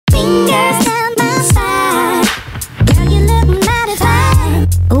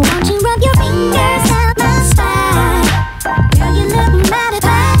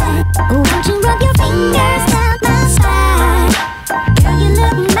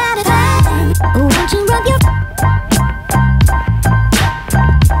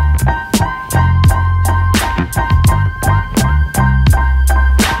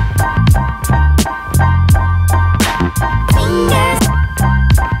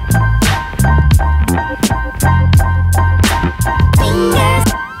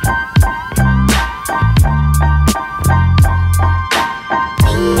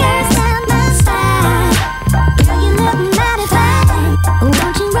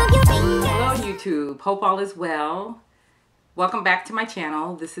YouTube. Hope all is well. Welcome back to my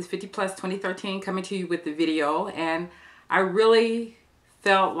channel. This is 50 Plus 2013 coming to you with the video, and I really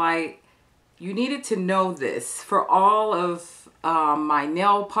felt like you needed to know this for all of my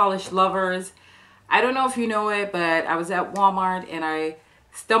nail polish lovers. I don't know if you know it, but I was at Walmart and I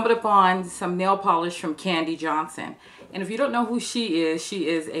stumbled upon some nail polish from Kandee Johnson. And if you don't know who she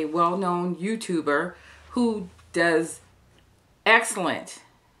is a well-known YouTuber who does excellent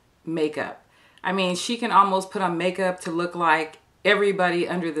makeup. I mean, she can almost put on makeup to look like everybody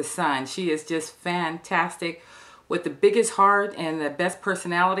under the sun. She is just fantastic with the biggest heart and the best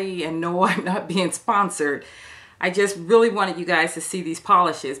personality. And no, I'm not being sponsored. I just really wanted you guys to see these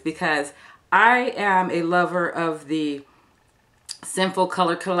polishes because I am a lover of the SINFUL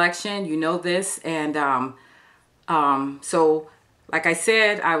color collection. You know this. And so like I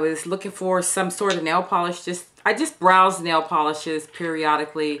said, I was looking for some sort of nail polish. I just browse nail polishes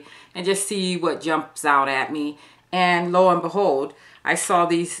periodically and just see what jumps out at me. And lo and behold, I saw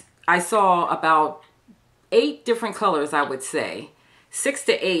about 8 different colors, I would say. 6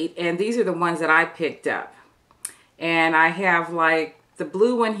 to 8, and these are the ones that I picked up. And I have like the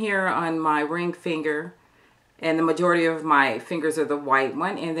blue one here on my ring finger, and the majority of my fingers are the white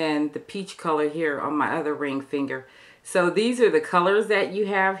one, and then the peach color here on my other ring finger. So these are the colors that you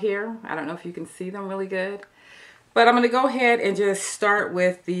have here. I don't know if you can see them really good. But I'm going to go ahead and just start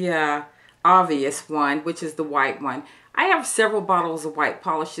with the obvious one, which is the white one. I have several bottles of white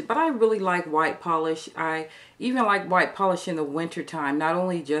polish, but I really like white polish. I even like white polish in the winter time, not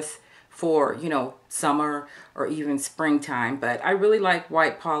only just for, you know, summer or even springtime, but I really like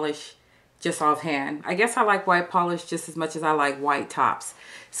white polish just offhand. I guess I like white polish just as much as I like white tops.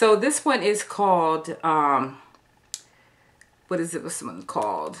 So this one is called, what is it? What's this one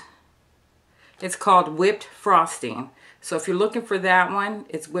called? It's called Whipped Frosting. So if you're looking for that one,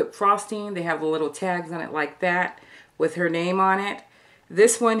 it's Whipped Frosting. They have the little tags on it like that with her name on it.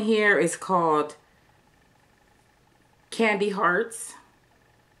 This one here is called Candy Hearts.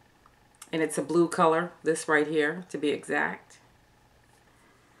 And it's a blue color, this right here to be exact.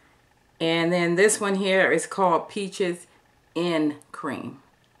 And then this one here is called Peaches in Cream.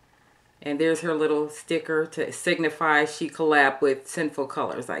 And there's her little sticker to signify she collabed with SINFUL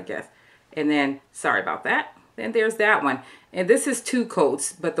colors, I guess. And then, sorry about that. Then there's that one. And this is 2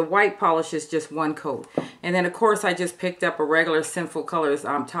 coats, but the white polish is just 1 coat. And then, of course, I just picked up a regular SINFUL colors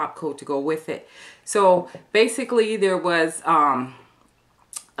top coat to go with it. So, basically, there was a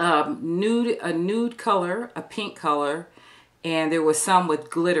nude color, a pink color, and there was some with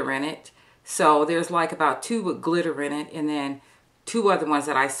glitter in it. So, there's like about 2 with glitter in it, and then 2 other ones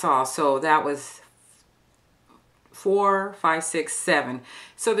that I saw. So that was 4, 5, 6, 7.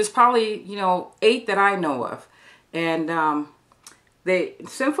 So there's probably, you know, 8 that I know of. And the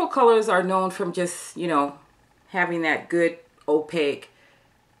SINFUL colors are known from just, you know, having that good opaque,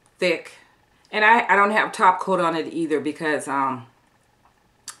 thick. And I don't have top coat on it either because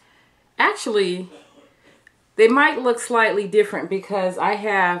actually they might look slightly different because I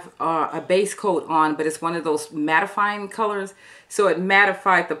have a base coat on, but it's one of those mattifying colors, so it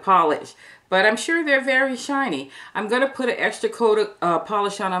mattified the polish. But I'm sure they're very shiny. I'm going to put an extra coat of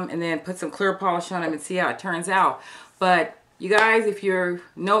polish on them and then put some clear polish on them and see how it turns out. But you guys, if you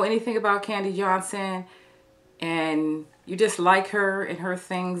know anything about Kandee Johnson and you just like her and her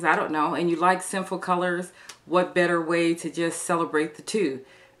things, I don't know, and you like SINFUL colors, what better way to just celebrate the two?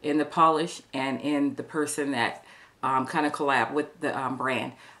 In the polish and in the person that kind of collab with the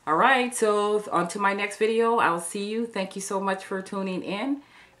brand. All right, so on to my next video. I'll see you. Thank you so much for tuning in,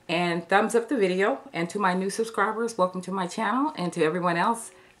 and thumbs up the video. And to my new subscribers, welcome to my channel, and to everyone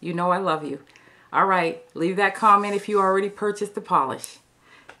else, you know I love you. All right, leave that comment if you already purchased the polish.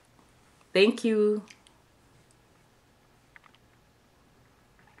 Thank you.